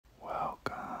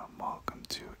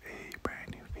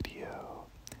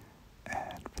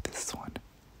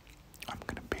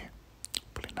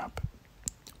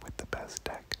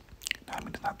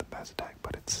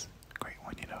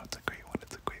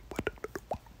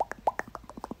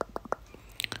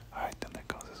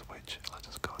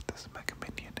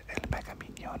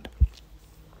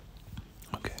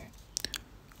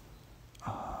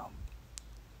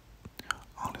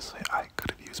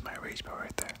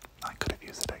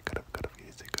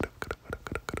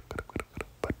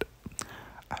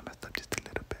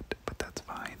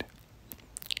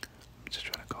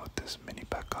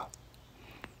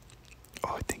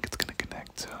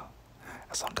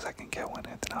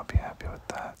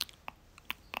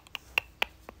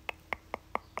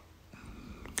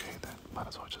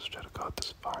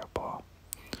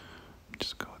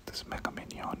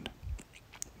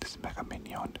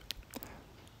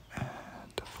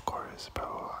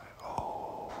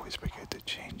always forget to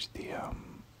change the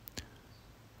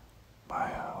my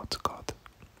what's it called?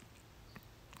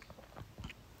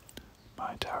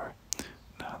 My tower.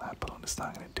 No, that balloon is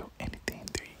not gonna do anything.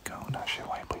 There you go. Not sure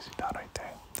why he placed it down right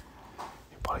there.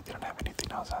 He probably didn't have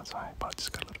anything else, that's why. But I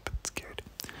just got a little bit scared.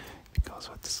 He goes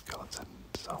with the skeleton,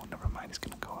 so never mind. He's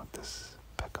gonna go with this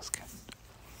P.E.K.K.A skin.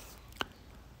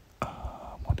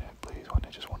 One hit, please. One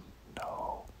hit, just one.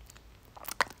 No.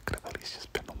 Could have at least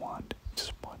just been the wand.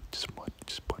 Just one, just one,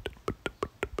 just one.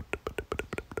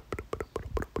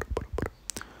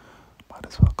 Might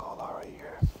as well go all right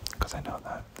here, because I know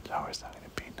that the tower's not going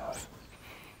to be enough.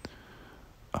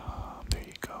 There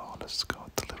you go. Let's go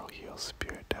with the little heal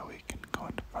spirit. That we can go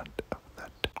in front of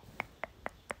that.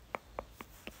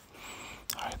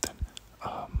 Alright then.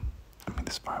 I mean,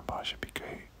 this fireball should be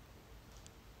great.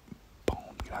 Boom,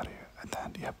 get out of here. And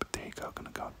then, yep, there you go.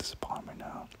 Gonna go with this bomber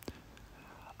now.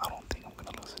 I don't think I'm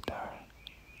gonna lose a tower.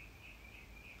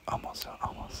 Almost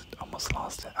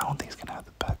lost it. I don't think he's gonna have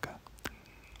the P.E.K.K.A.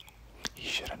 He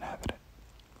shouldn't have it.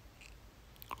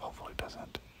 Hopefully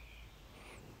doesn't.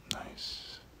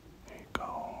 Nice. There you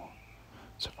go.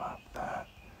 Survive that.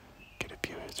 Get a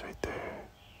few hits right there.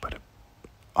 But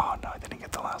oh no, I didn't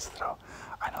get the last throw.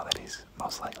 I know that he's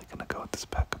most likely gonna go with this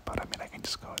P.E.K.K.A, but I mean I can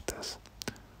just go with this.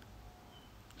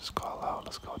 Just call out.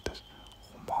 Let's go with this.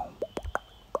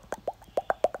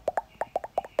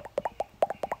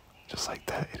 Just like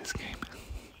that, it is game.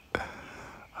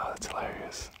 Oh, that's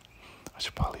hilarious. I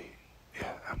should probably,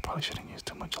 yeah, I probably shouldn't use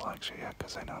too much Elixir, yeah,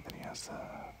 because I know that he has the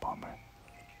bomber.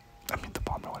 I mean the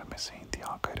bomber, what am I saying? The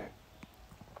Hawkrider.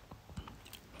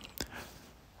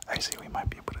 Actually, we might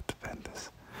be able to defend this.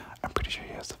 I'm pretty sure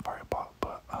he has the fireball,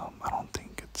 but I don't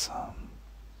think it's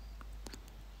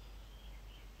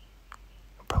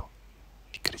bro,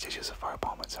 he could have just used a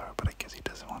fireball with Zara, but I guess he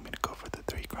doesn't want me to go for the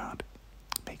 3 ground.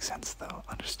 Makes sense though,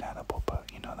 understandable, but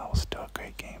you know, that was still a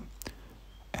great game.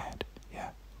 And yeah,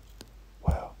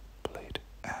 well played.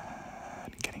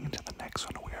 And getting into the next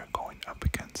one, we are going up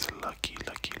against Lucky.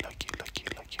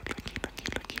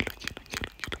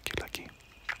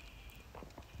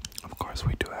 Of course,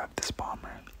 we do have this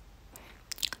bomber.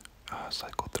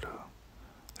 Cycle through.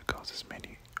 There goes this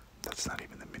mini. That's not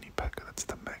even the mini P.E.K.K.A, that's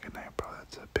the Mega Knight, bro.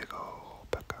 That's a big ol'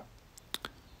 P.E.K.K.A.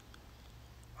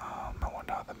 I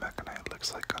wonder how the Mega Knight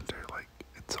looks like under, like,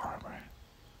 its armor.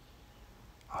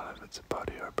 All of its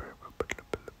body armor.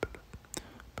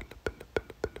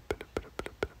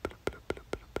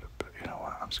 You know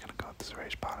what? I'm just gonna go with this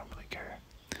rage pot. I don't really care.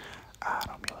 I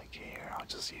don't really care. I'll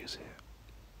just use it.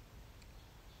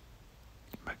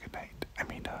 Mega Knight. I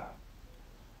mean,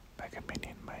 Mega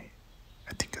Minion might.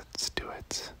 I think it's 2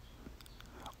 hits.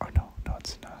 Or no,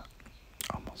 it's not.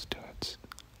 Almost 2 hits.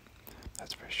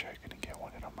 That's for sure. Gonna get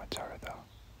 1 hit on my tower though.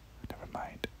 Never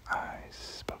mind. I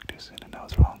spoke too soon and I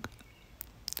was wrong.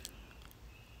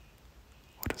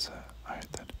 What is that?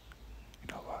 Alright then. You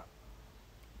know what?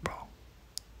 Bro.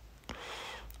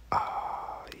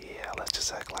 Yeah, let's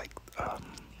just act like,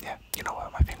 yeah, you know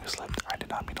what? My finger slipped. I did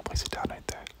not mean to place it down right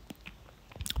there.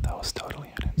 That was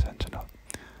totally unintentional.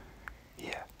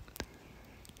 Yeah.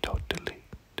 Totally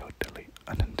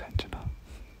unintentional.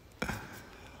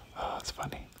 It's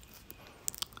funny.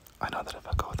 I know that if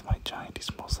I go with my giant, he's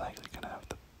most likely gonna have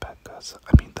the P.E.K.K.A.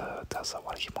 I mean the Tesla.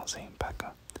 Why do I keep on saying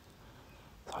P.E.K.K.A?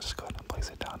 So I'll just go ahead and place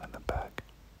it down in the back.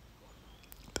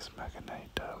 This Mega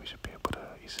Knight, we should be able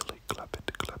to easily clap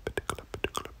it.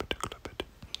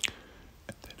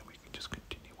 And then we can just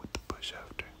continue with the push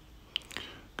after.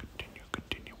 Continue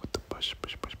with the push.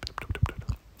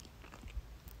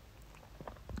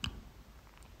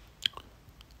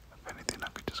 If anything, I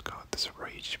could just go with this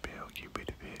rage spell, keep it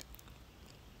a bit.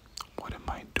 What am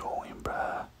I doing,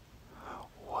 bruh?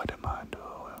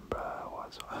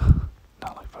 What's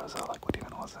not like froze out, like what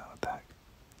even was that attack?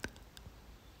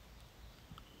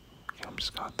 Okay, I'm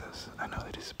just got this. I know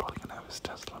that he's probably gonna have his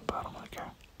Tesla, but I don't really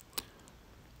care.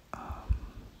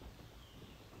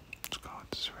 Let's go with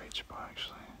this rage bar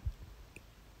actually.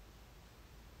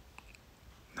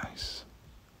 Nice.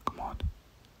 Come on.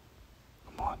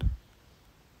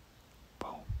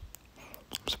 Boom.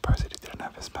 I'm surprised that he didn't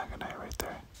have his Mega Knight right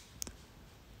there.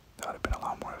 That would have been a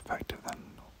lot more effective than,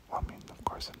 well, I mean, of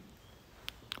course,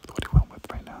 what he went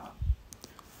with right now.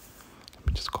 Let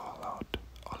me just go all out.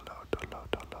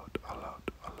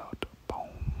 Boom.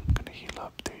 Gonna heal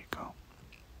up. There you go.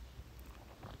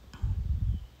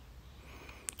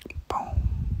 Boom.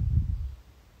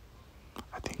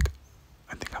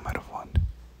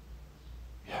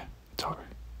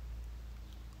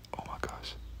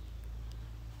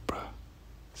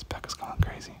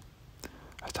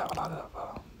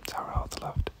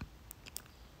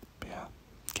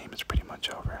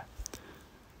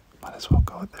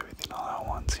 with everything all at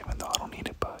once, even though I don't need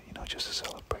it, but you know, just to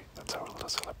celebrate. That's our little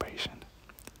celebration.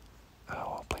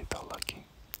 Well played though, Lucky.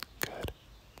 Good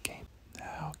game.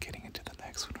 Now, getting into the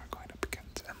next one, we're going up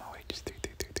against MOH 3.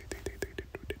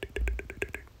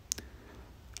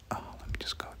 Let me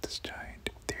just go with this giant.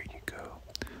 There you go.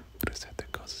 What is that?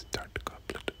 That goes Dart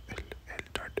Goblin.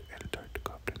 Dart Goblin. Dart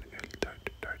Goblin.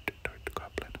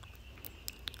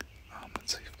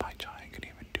 Let's see if my giant can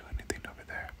even do anything over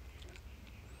there.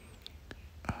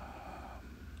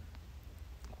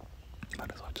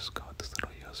 Might as well just go with this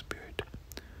little Yo Spirit.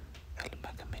 El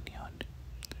Mega Minion.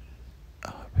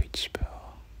 Rage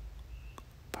Spell.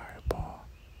 Fireball.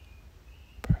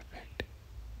 Perfect.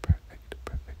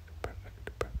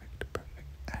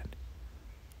 And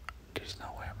there's no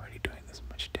way I'm already doing this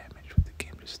much damage with the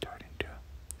game just starting to.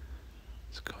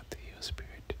 Let's go with the Yo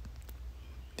Spirit.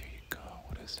 There you go.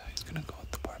 What is that? He's gonna go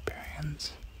with the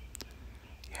Barbarians.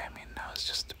 Yeah, I mean, now is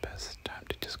just the best time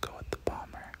to just go with the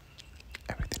Bomber.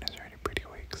 Everything is already pretty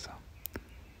weak, so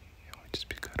yeah, we'll just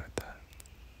be good with that.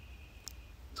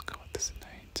 Let's go with this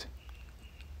Knight.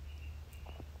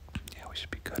 Yeah, we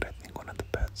should be good. I think one of the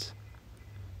bets.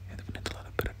 Yeah, they've done a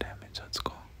little bit of damage. Let's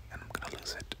go. And I'm gonna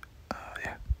lose it.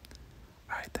 Yeah.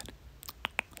 Alright then.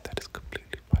 That is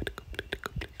completely fine. Completely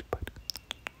fine.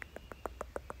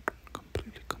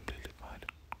 Completely fine.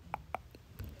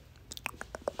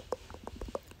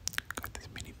 Got this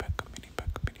mini pack.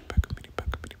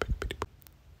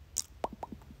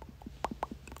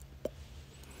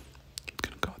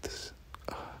 Gonna go with this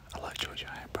Electro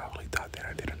Giant. Probably thought that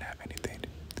I didn't have anything.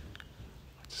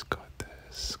 Let's just go with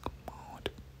this. Come on.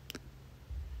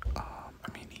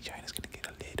 I mean, each giant is gonna get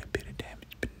a little bit of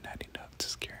damage, but not enough to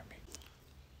scare me.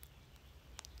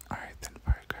 Alright, then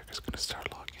Firecracker's gonna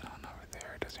start locking on over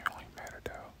there. It doesn't really matter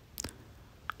though.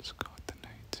 Let's go with the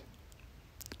Knight.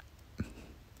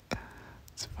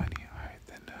 It's funny. Alright,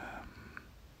 then,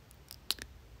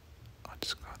 I'll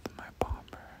just go with my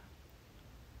Bomber.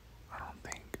 I don't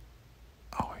think.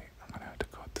 Oh, wait, I'm gonna have to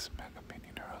go with this Mega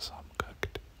Minion or else I'm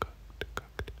cooked. Or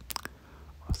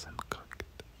else I'm cooked.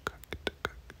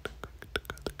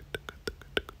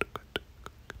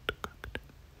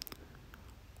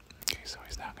 Okay, so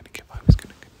he's now